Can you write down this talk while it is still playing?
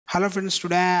Hello friends,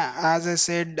 today as I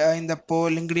said in the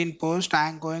LinkedIn post, I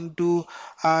am going to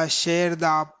share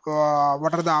the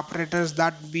what are the operators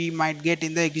that we might get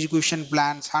in the execution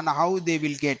plans and how they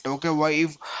will get. Okay, why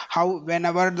if how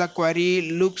whenever the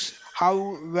query looks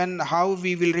how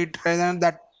we will represent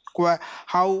that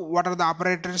how what are the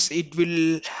operators it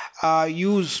will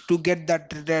use to get that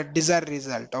the desired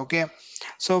result. Okay,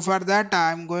 so for that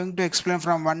I am going to explain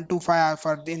from 1 to 5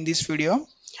 for in this video.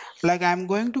 Like I'm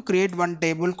going to create one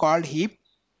table called heap.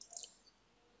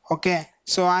 Okay,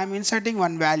 so I'm inserting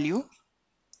one value.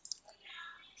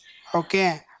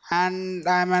 Okay, and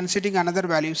I'm inserting another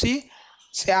value. See,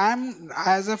 I'm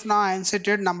as of now I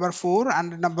inserted number 4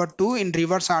 and number 2 in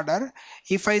reverse order.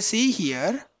 If I see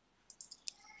here,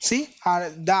 see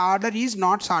the order is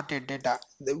not sorted data.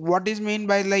 What is mean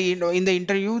by, like, in the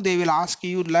interview they will ask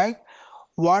you like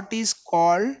what is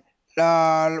called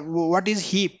what is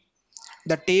heap.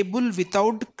 The table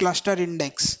without cluster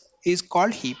index is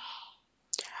called heap.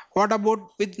 What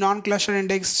about with non-cluster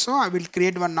index? So I will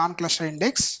create one non-cluster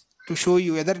index to show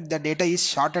you whether the data is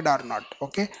sorted or not.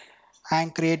 Okay, I am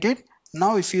created.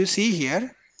 Now if you see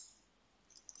here,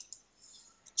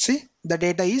 see the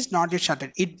data is not yet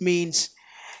sorted. It means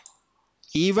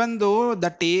even though the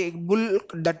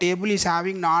table is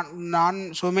having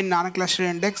non so many non-cluster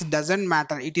index, doesn't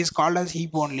matter, it is called as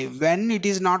heap only when it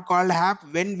is not called heap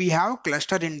when we have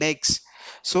cluster index.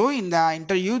 So in the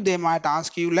interview they might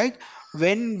ask you like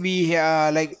when we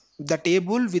like the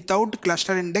table without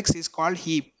cluster index is called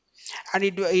heap, and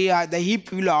the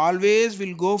heap will always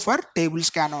will go for table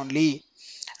scan only.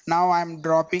 Now I'm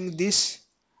dropping this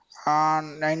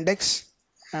on index,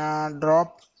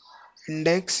 drop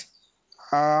index,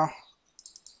 uh,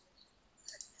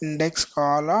 index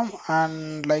column,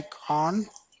 and like on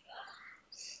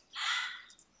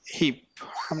heap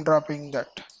I'm dropping that.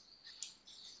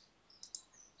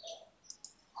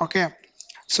 Okay,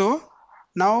 so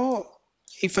now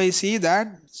if I see that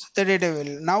the data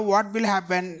will, now what will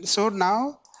happen? So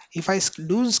now if I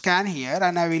do scan here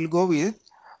and I will go with,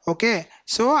 okay,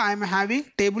 so I'm having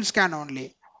table scan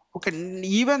only. Okay,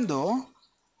 even though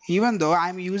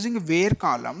I'm using where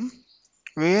column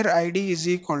where id is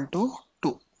equal to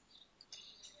 2,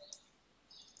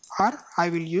 or I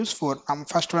will use 4.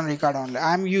 First one record only.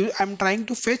 I'm trying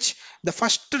to fetch the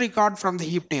first record from the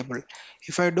heap table.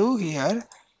 If I do here,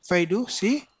 if I do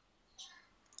see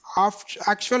of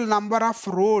actual number of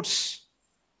rows,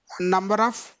 number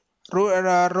of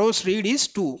rows read is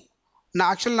 2.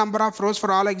 Now actual number of rows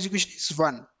for all execution is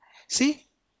 1. See,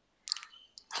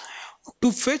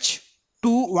 to fetch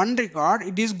to one record,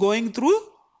 it is going through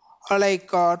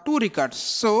two records.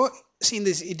 So see in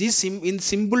this, it is in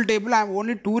simple table I have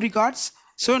only 2 records.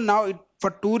 So now for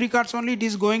 2 records only it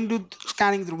is going to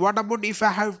scanning through. What about if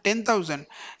I have 10,000?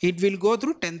 It will go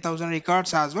through 10,000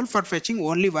 records as well for fetching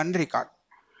only one record.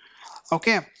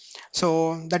 Okay,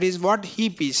 so that is what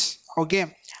heap is.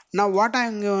 Okay, now what I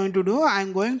am going to do, I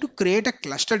am going to create a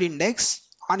clustered index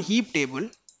on heap table.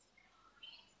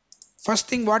 First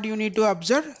thing what you need to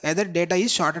observe whether data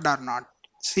is sorted or not.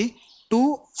 See,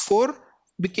 2 4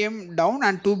 became down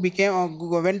and 2 became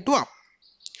went to up.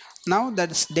 Now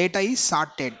that data is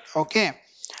sorted. Okay,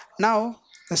 now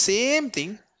the same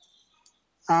thing,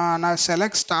 now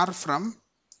select star from.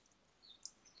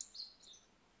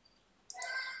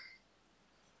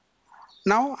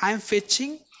 Now I am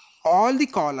fetching all the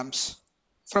columns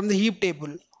from the heap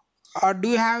table. Do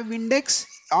you have index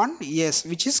on? Yes,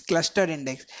 which is cluster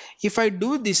index. If I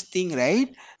do this thing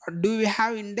right, do we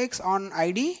have index on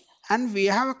id? And we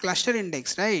have a cluster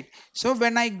index, right? So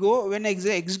when I go, when I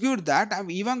execute that,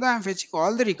 even though I'm fetching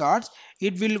all the records,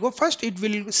 it will go first, it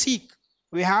will seek.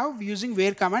 We have using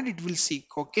where command, it will seek.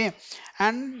 Okay,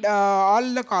 and all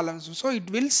the columns, so it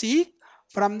will seek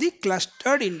from the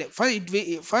clustered index.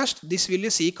 First this will be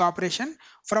seek operation,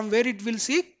 from where it will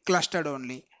seek clustered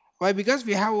only. Why? Because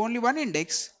we have only one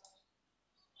index.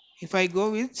 If I go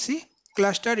with see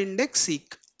cluster index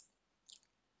seek.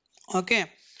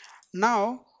 Okay,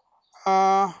 now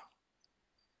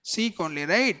seek only,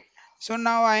 right? So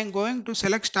now I am going to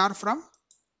select star from.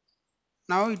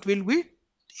 Now it will be,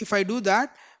 if I do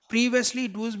that, previously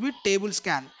it was with table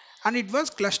scan and it was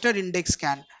cluster index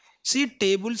scan. See,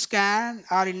 table scan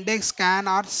or index scan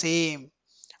are same.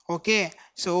 Okay,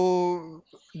 so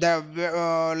the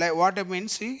like what I mean,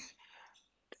 see,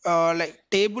 like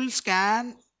table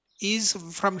scan is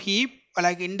from heap,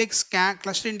 like index scan,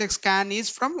 cluster index scan is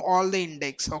from all the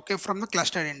index. Okay, from the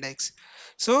cluster index.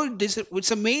 So this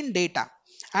it's a main data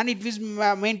and it is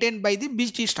maintained by the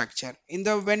bt structure. In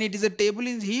the when it is a table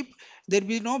in heap, there will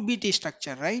be no bt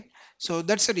structure, right? So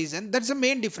that's the reason, that's the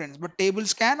main difference. But table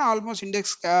scan almost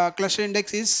index, cluster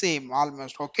index is same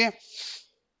almost. Okay,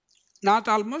 not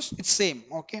almost, it's same.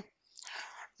 Okay,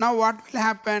 now what will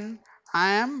happen, I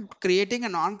am creating a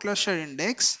non-cluster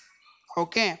index,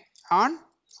 okay, on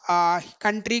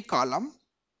country column.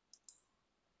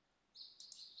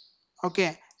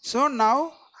 Okay, so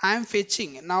now I'm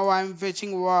fetching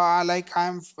like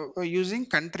I'm using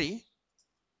country.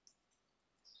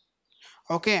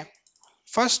 Okay,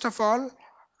 first of all,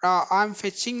 I'm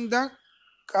fetching the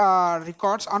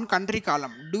records on country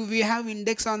column. Do we have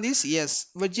index on this? Yes,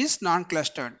 which is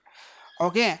non-clustered.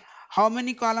 Okay, how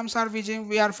many columns are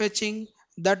we are fetching?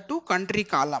 That to country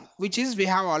column, which is we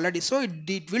have already. So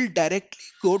it will directly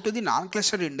go to the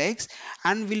non-clustered index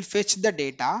and will fetch the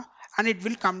data and it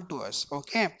will come to us.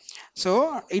 Okay,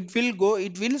 so it will go,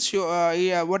 it will show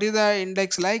yeah, what is the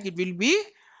index like, it will be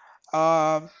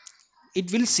uh,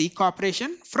 it will seek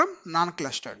operation from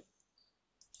non-clustered.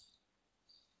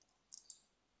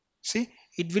 See,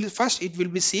 it will first, it will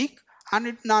be seek and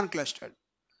it non-clustered.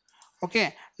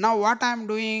 Okay, now what I am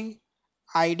doing,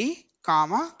 id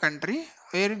comma country,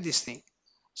 where is this thing.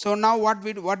 So now what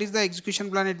is the execution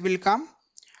plan, it will come,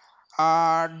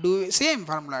 do same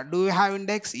formula, do we have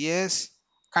index? Yes.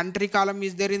 Country column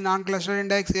is there in non-cluster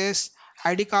index? Yes.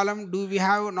 Id column, do we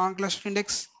have non-cluster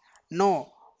index?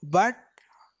 No, but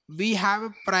we have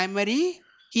a primary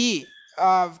key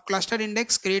cluster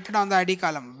index created on the id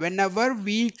column. Whenever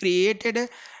we created a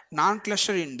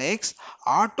non-cluster index,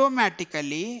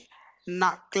 automatically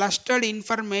clustered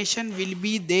information will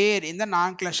be there in the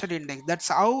non-cluster index. That's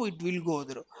how it will go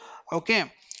through. Okay,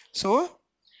 so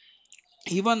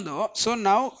even though, so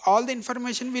now all the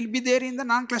information will be there in the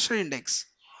non-cluster index.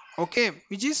 Okay,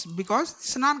 which is because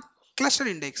it's a non-cluster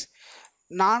index.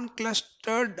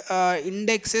 Non-clustered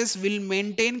indexes will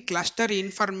maintain cluster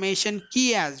information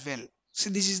key as well. So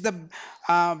this is the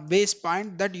base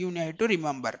point that you need to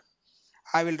remember.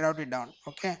 I will write it down.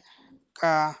 Okay,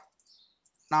 uh,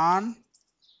 non-cluster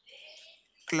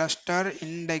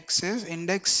indexes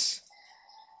index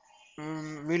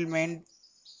will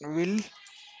will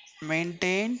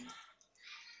maintain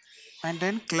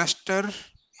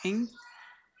clustering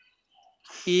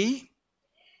key,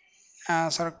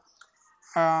 sorry,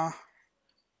 uh,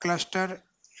 cluster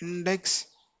index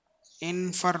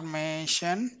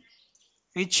information,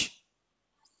 which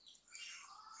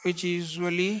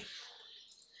usually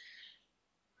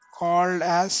called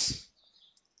as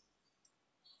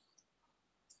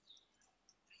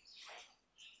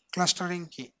clustering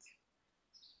key.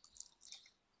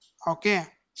 Okay,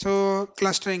 so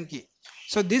clustering key,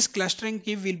 so this clustering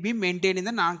key will be maintained in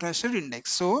the non-clustered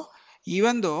index. So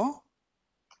even though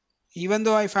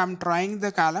if I'm trying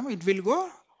the column, it will go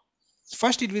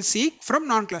first, it will seek from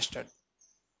non-clustered.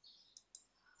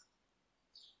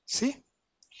 See,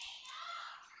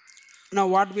 now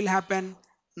what will happen,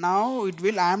 now it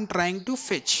will, I am trying to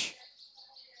fetch.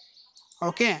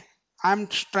 Okay, I'm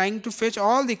trying to fetch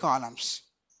all the columns.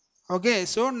 Okay,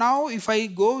 so now if I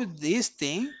go with this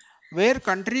thing, where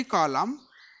country column,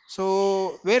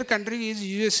 so where country is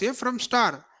USA from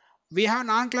star, we have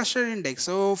non-clustered index.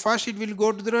 So first it will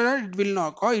go to the, it will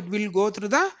not go, it will go through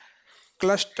the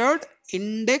clustered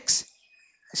index,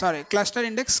 sorry, cluster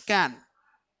index scan.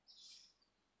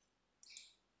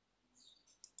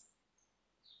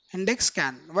 Index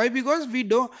scan. Why? Because we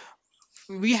don't,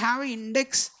 we have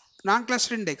index,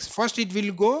 non-cluster index. First it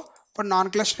will go for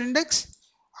non-cluster index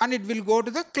and it will go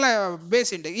to the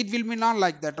base index. It will be not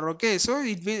like that. Okay, so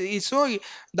it will, so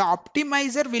the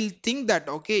optimizer will think that,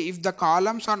 okay, if the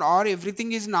columns on or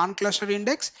everything is non-cluster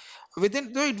index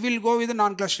within, so it will go with the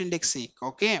non-cluster index seek.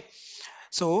 Okay,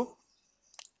 so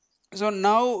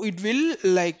now it will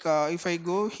like if I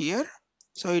go here,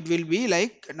 so it will be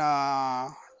like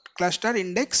cluster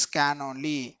index scan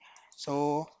only.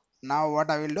 So now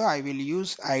what I will do, I will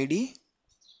use id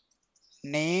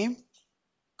name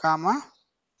comma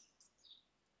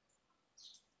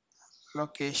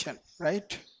location,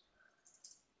 right?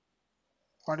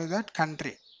 What is that?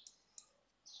 Country.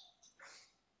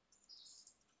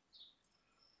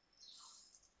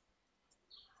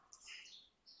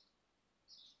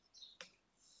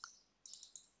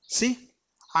 See,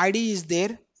 id is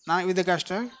there now with the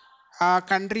cluster,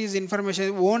 country is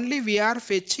information, only we are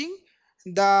fetching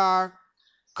the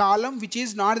column which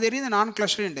is not there in the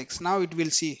non-cluster index. Now it will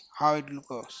see how it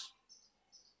goes.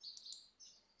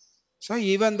 So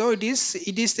even though it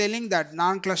is telling that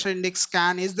non-cluster index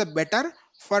scan is the better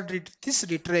for this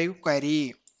retrieve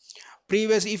query.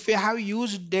 Previous, if you have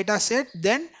used data set,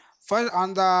 then for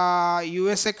on the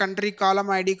USA country column,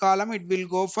 ID column, it will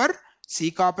go for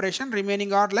seek operation.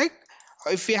 Remaining are like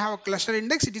If we have a cluster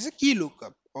index, it is a key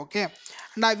lookup. Okay,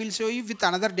 and I will show you with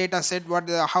another data set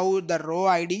how the row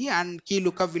ID and key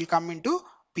lookup will come into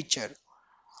picture.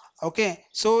 Okay,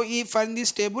 so if in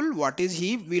this table, what is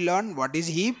heap, we learn what is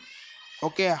heap.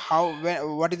 Okay,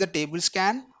 what is the table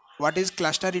scan, what is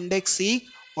cluster index seek,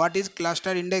 what is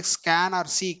cluster index scan or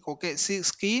seek. Okay,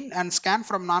 screen and scan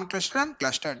from non-cluster and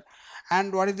clustered.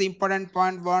 And what is the important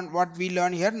point one what we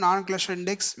learn here, non-cluster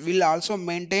index will also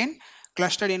maintain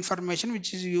clustered information,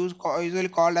 which is usually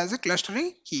called as a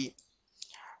clustering key.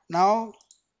 Now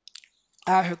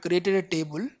I have created a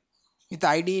table with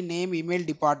ID, name, email,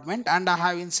 department, and I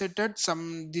have inserted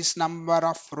this number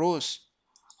of rows.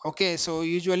 Okay, so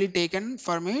usually taken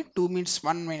for me 2 minutes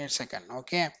 1 minute second.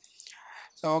 Okay,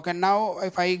 so okay, now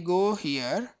if I go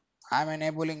here, I'm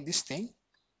enabling this thing.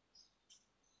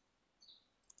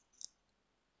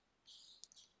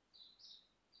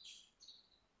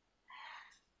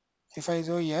 If I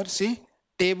go here, see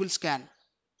table scan.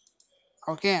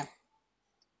 Okay,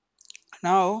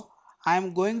 now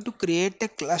I'm going to create a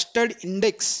clustered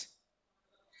index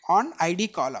on ID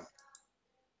column.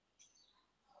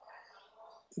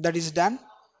 That is done.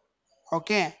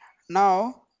 Okay,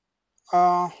 now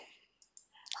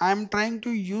I'm trying to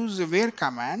use the where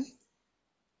command.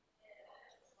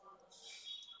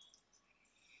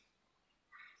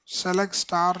 Select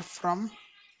star from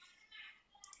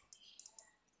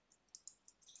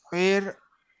where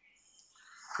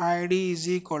ID is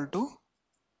equal to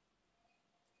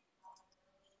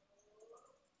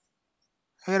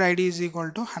where ID is equal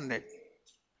to 100.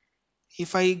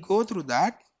 If I go through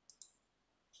that,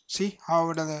 see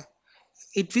how does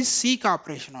it is seek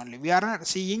operation only. We are not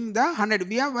seeing the 100.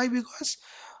 Why? Because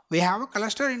we have a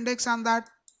cluster index on that.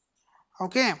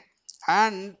 Okay,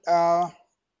 and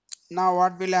now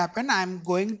what will happen? I'm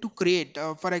going to create,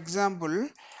 for example,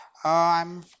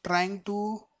 I'm trying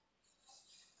to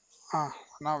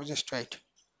now just wait.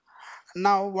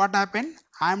 Now what happened?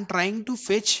 I'm trying to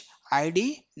fetch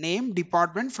ID, name,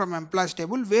 department from employees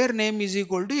table where name is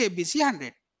equal to ABC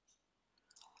 100.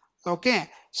 Okay,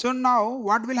 so now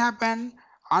what will happen?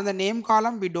 On the name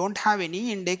column we don't have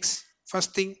any index,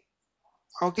 first thing.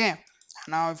 Okay,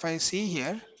 now if I see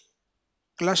here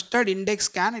clustered index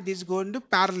scan, it is going to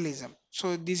parallelism,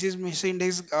 so this is missing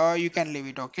index, you can leave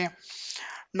it. Okay,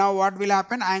 now what will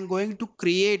happen? I am going to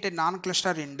create a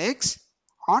non-cluster index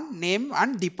on name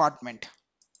and department.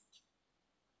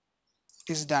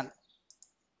 It is done.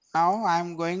 Now I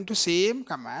am going to same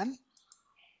command,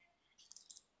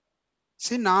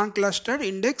 see non-clustered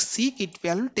index seek, it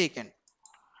will taken.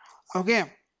 Okay,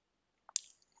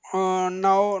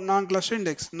 now non-cluster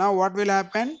index. Now what will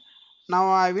happen? Now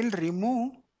I will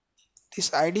remove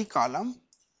this ID column,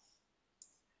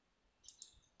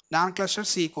 non-cluster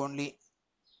seek only.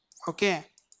 Okay,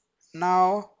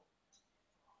 now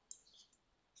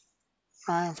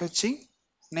I am fetching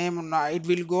name. Now it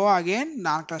will go again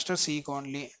non-cluster seek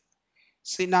only.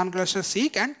 See non-cluster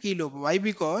seek and key loop. Why?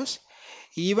 Because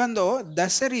even though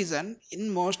that's the reason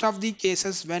in most of the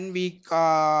cases when we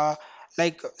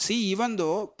like see, even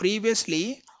though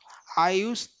previously I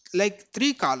used like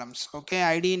 3 columns. Okay,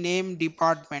 ID, name,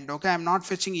 department. Okay, I'm not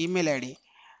fetching email ID.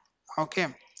 Okay,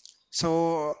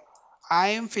 so I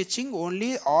am fetching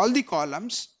only all the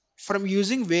columns from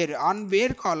using where. On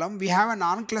where column we have a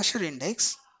non-cluster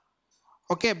index.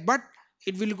 Okay, but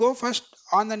it will go first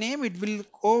on the name, it will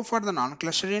go for the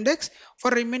non-cluster index. For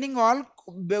remaining all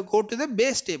go to the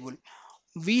base table.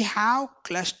 We have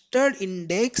clustered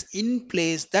index in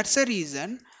place. That's the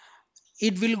reason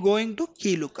it will go into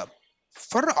key lookup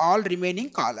for all remaining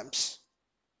columns.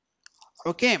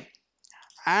 Okay,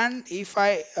 and if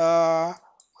I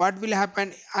what will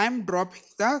happen? I am dropping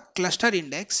the cluster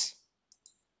index.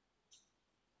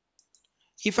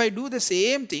 If I do the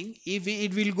same thing, if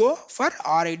it will go for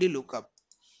RID lookup.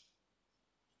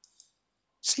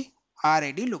 See,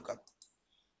 RID lookup.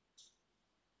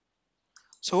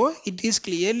 So it is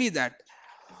clearly that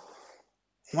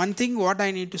one thing what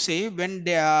I need to say, when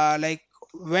they like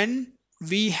when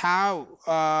we have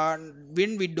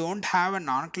when we don't have a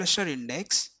non-cluster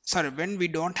index, sorry, when we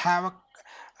don't have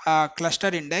a cluster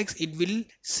index, it will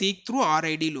seek through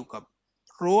RID lookup,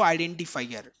 row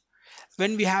identifier.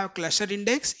 When we have cluster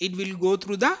index, it will go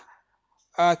through the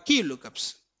key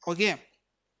lookups. Okay,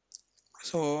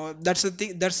 so that's the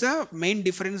thing, that's the main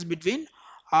difference between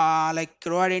like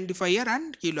row identifier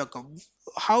and key lookup.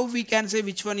 How we can say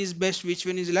which one is best, which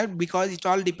one is left, because it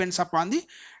all depends upon the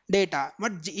data.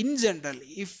 But in general,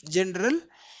 if general,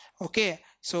 okay,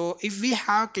 so if we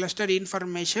have cluster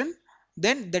information,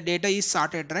 then the data is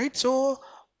sorted, right? So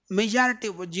majority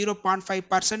of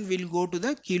 0.5% will go to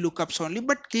the key lookups only,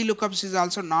 but key lookups is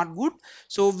also not good,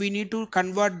 so we need to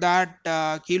convert that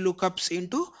key lookups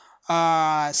into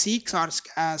seeks or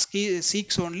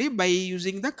seeks only by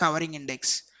using the covering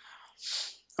index.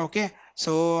 Okay,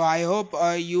 so I hope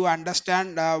you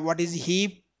understand what is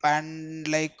heap and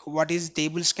like what is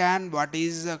table scan, what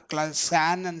is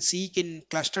scan and seek in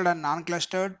clustered and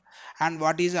non-clustered, and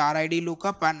what is RID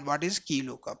lookup and what is key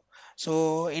lookup.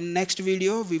 So in next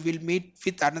video we will meet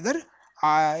with another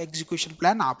execution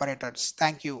plan operators.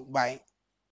 Thank you, bye.